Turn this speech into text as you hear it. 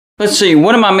Let's see,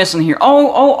 what am I missing here?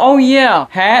 Oh yeah.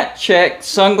 Hat, check.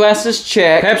 Sunglasses,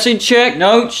 check. Pepsi, check.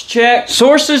 Notes, check.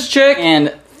 Sources, check. And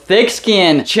thick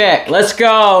skin, check. Let's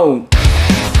go.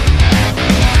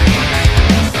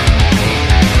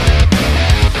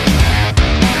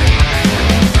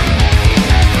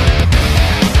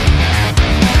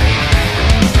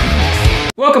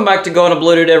 Welcome back to Going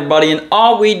Uploaded, everybody, and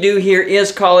all we do here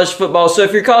is college football. So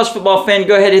if you're a college football fan,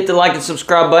 go ahead and hit the like and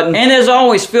subscribe button. And as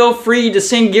always, feel free to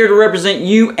send gear to represent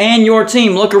you and your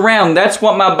team. Look around. That's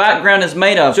what my background is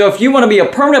made of. So if you want to be a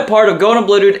permanent part of Going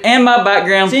Uploaded and my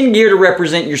background, send gear to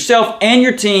represent yourself and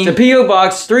your team to P.O.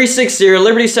 Box 360,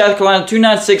 Liberty, South Carolina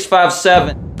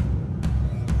 29657.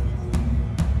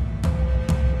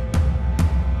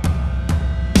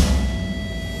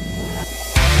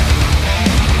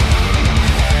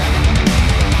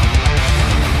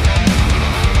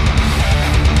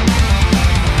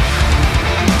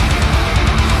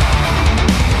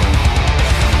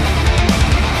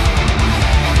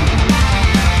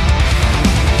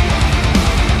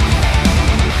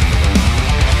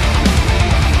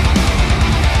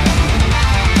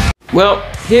 Well,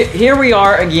 here we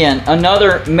are again,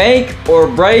 another make or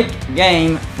break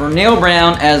game for Neal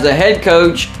Brown as the head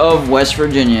coach of West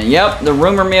Virginia. Yep, the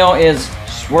rumor mill is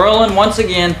swirling once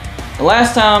again. The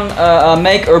last time a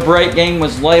make or break game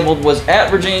was labeled was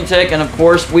at Virginia Tech, and of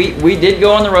course we did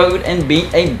go on the road and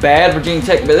beat a bad Virginia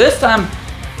Tech, but this time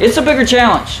it's a bigger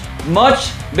challenge,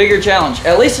 much bigger challenge.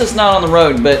 At least it's not on the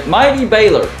road, but mighty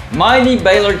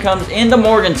Baylor comes into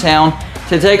Morgantown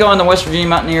to take on the West Virginia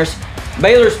Mountaineers.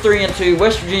 Baylor's 3-2,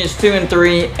 West Virginia's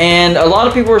 2-3, and a lot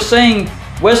of people are saying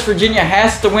West Virginia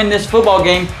has to win this football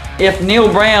game if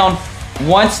Neal Brown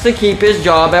wants to keep his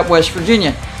job at West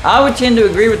Virginia. I would tend to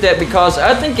agree with that because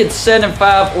I think it's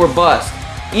 7-5 or bust.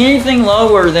 Anything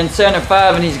lower than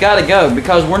 7-5 and he's got to go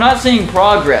because we're not seeing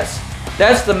progress.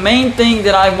 That's the main thing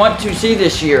that I want to see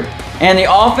this year. And the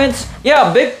offense,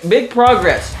 yeah, big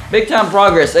progress, big time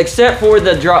progress, except for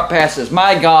the drop passes.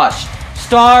 My gosh,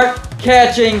 start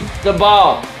catching the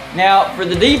ball. Now, for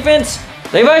the defense,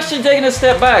 they've actually taken a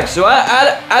step back. So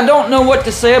I don't know what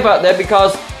to say about that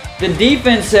because the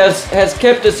defense has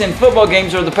kept us in football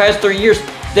games over the past 3 years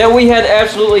that we had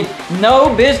absolutely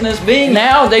no business being.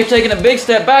 Now they've taken a big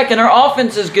step back and our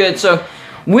offense is good. So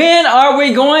when are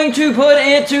we going to put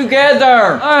it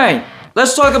together? All right,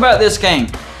 let's talk about this game.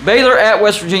 Baylor at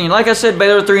West Virginia. Like I said,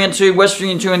 Baylor 3-2, West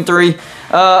Virginia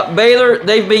 2-3. Baylor,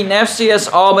 they've beaten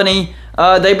FCS Albany.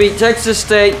 They beat Texas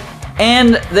State,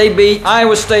 and they beat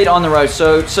Iowa State on the road.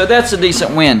 So that's a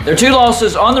decent win. Their two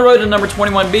losses on the road to number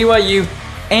 21 BYU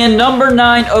and number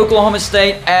 9 Oklahoma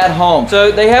State at home.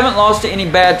 So they haven't lost to any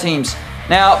bad teams.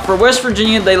 Now, for West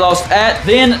Virginia, they lost at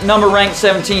then number ranked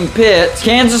 17 Pitt,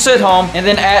 Kansas at home, and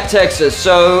then at Texas.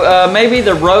 So maybe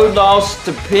the road loss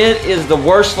to Pitt is the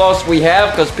worst loss we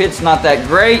have because Pitt's not that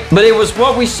great. But it was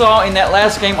what we saw in that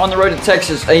last game on the road to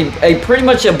Texas, a pretty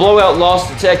much a blowout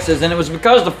loss to Texas. And it was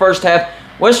because the first half,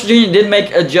 West Virginia did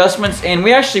make adjustments, and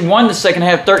we actually won the second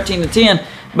half 13-10.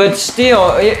 But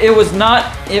still, it was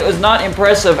not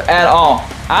impressive at all.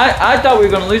 I thought we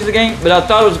were going to lose the game, but I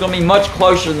thought it was going to be much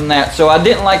closer than that. So I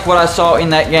didn't like what I saw in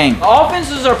that game. The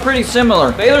offenses are pretty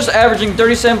similar. Baylor's averaging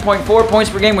 37.4 points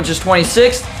per game, which is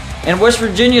 26th. And West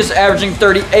Virginia's averaging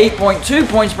 38.2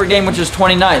 points per game, which is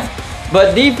 29th.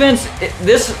 But defense,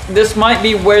 this might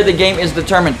be where the game is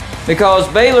determined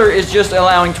because Baylor is just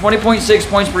allowing 20.6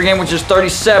 points per game, which is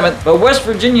 37th, but West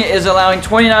Virginia is allowing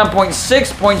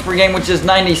 29.6 points per game, which is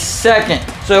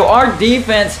 92nd. So our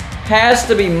defense has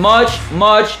to be much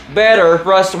better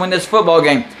for us to win this football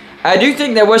game. I do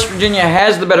think that West Virginia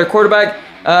has the better quarterback.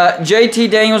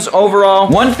 JT Daniels overall,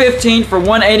 115 for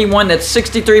 181, that's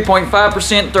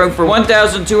 63.5%, thrown for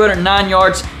 1,209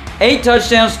 yards, 8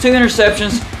 touchdowns, 2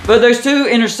 interceptions, but those 2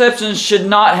 interceptions should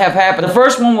not have happened. The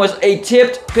first one was a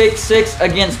tipped pick 6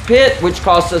 against Pitt, which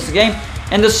cost us the game.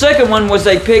 And the second one was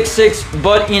a pick 6,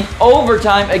 but in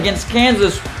overtime against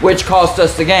Kansas, which cost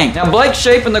us the game. Now, Blake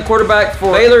Shapen, the quarterback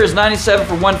for Baylor, is 97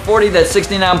 for 140. That's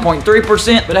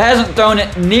 69.3%, but hasn't thrown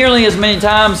it nearly as many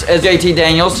times as JT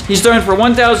Daniels. He's thrown for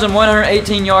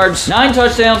 1,118 yards, 9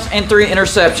 touchdowns, and 3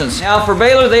 interceptions. Now, for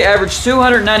Baylor, they average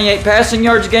 298 passing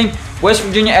yards a game. West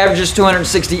Virginia averages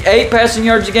 268 passing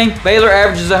yards a game. Baylor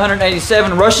averages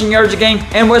 187 rushing yards a game.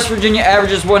 And West Virginia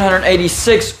averages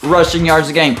 186 rushing yards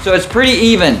a game. So it's pretty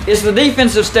even. It's the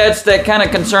defensive stats that kind of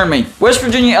concern me. West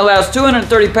Virginia allows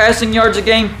 230 passing yards a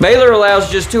game. Baylor allows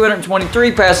just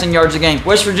 223 passing yards a game.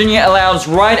 West Virginia allows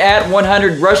right at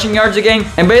 100 rushing yards a game.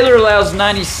 And Baylor allows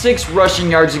 96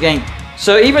 rushing yards a game.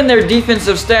 So even their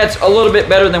defensive stats a little bit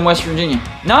better than West Virginia.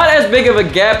 Not as big of a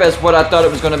gap as what I thought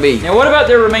it was going to be. Now what about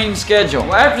their remaining schedule?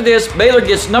 Well, after this, Baylor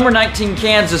gets number 19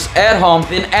 Kansas at home,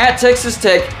 then at Texas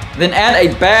Tech, then at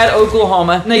a bad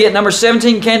Oklahoma. Then they get number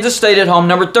 17 Kansas State at home,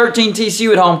 number 13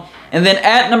 TCU at home, and then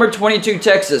at number 22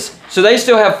 Texas. So they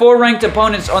still have 4 ranked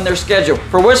opponents on their schedule.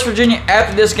 For West Virginia,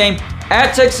 after this game,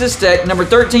 at Texas Tech, number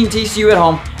 13 TCU at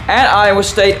home, at Iowa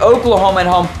State, Oklahoma at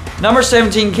home, number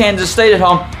 17 Kansas State at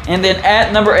home, and then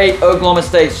at number 8 Oklahoma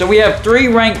State. So we have 3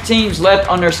 ranked teams left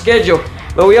on their schedule,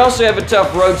 but we also have a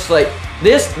tough road slate.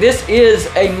 This is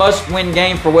a must-win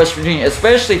game for West Virginia,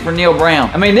 especially for Neal Brown.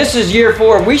 I mean, this is year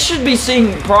 4. We should be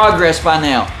seeing progress by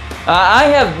now. I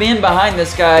have been behind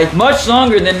this guy much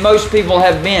longer than most people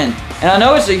have been. And I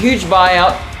know it's a huge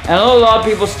buyout, and I know a lot of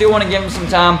people still want to give him some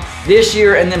time this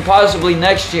year and then possibly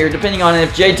next year, depending on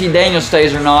if JT Daniels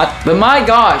stays or not. But my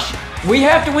gosh, we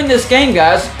have to win this game,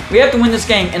 guys. We have to win this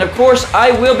game. And of course,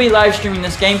 I will be live streaming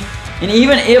this game. And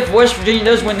even if West Virginia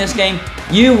does win this game,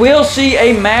 you will see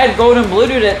a mad Golden Blue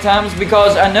Dude at times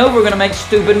because I know we're going to make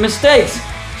stupid mistakes.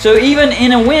 So even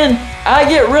in a win, I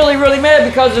get really, really mad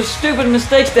because of stupid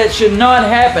mistakes that should not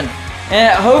happen.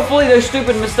 And hopefully those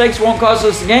stupid mistakes won't cost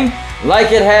us the game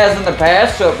like it has in the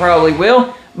past, so it probably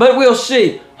will. But we'll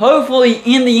see. Hopefully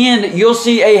in the end, you'll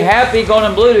see a happy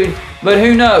Golden Blue Dude, but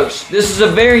who knows? This is a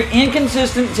very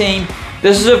inconsistent team.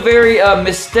 This is a very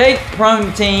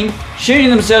mistake-prone team, shooting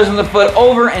themselves in the foot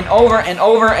over and over and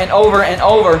over and over and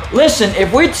over. Listen,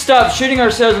 if we'd stop shooting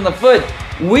ourselves in the foot,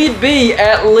 we'd be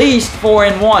at least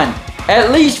 4-1.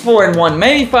 At least 4-1,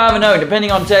 maybe 5-0,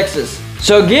 depending on Texas.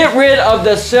 So get rid of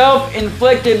the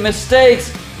self-inflicted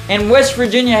mistakes, and West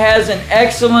Virginia has an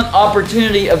excellent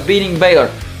opportunity of beating Baylor.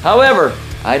 However,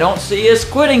 I don't see us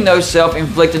quitting those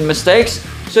self-inflicted mistakes.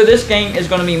 So this game is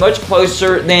going to be much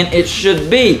closer than it should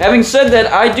be. Having said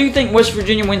that, I do think West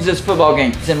Virginia wins this football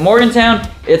game. It's in Morgantown.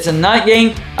 It's a night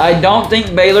game. I don't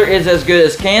think Baylor is as good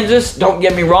as Kansas. Don't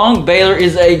get me wrong. Baylor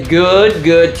is a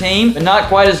good team, but not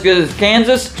quite as good as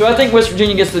Kansas. So I think West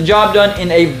Virginia gets the job done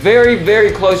in a very,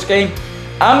 very close game.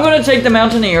 I'm going to take the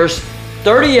Mountaineers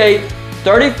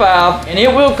 38-35, and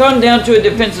it will come down to a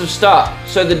defensive stop.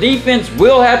 So the defense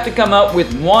will have to come up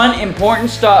with one important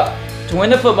stop to win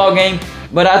the football game.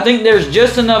 But I think there's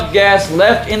just enough gas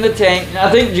left in the tank. And I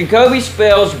think Jacoby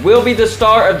Spells will be the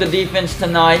star of the defense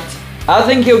tonight. I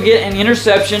think he'll get an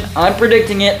interception. I'm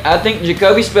predicting it. I think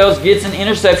Jacoby Spells gets an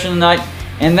interception tonight.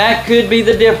 And that could be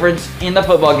the difference in the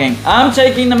football game. I'm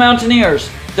taking the Mountaineers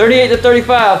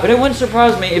 38-35. But it wouldn't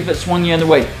surprise me if it swung the other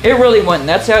way. It really wouldn't.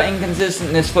 That's how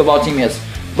inconsistent this football team is.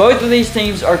 Both of these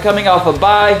teams are coming off a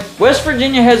bye. West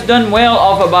Virginia has done well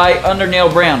off a bye under Neal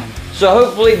Brown. So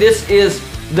hopefully this is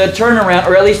the turnaround,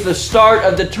 or at least the start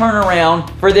of the turnaround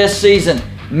for this season.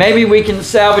 Maybe we can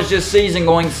salvage this season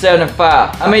going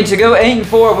 7-5. I mean, to go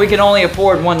 8-4, we can only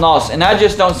afford 1 loss, and I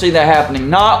just don't see that happening.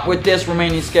 Not with this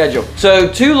remaining schedule.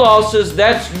 So 2 losses,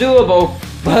 that's doable,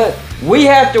 but we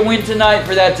have to win tonight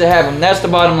for that to happen. That's the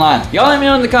bottom line. Y'all let me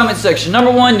know in the comment section.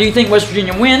 Number 1, do you think West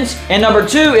Virginia wins? And number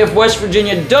 2, if West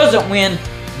Virginia doesn't win,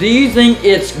 do you think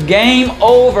it's game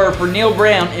over for Neal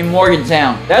Brown in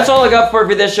Morgantown? That's all I got for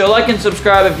this show. Like and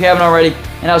subscribe if you haven't already,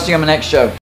 and I'll see you on the next show.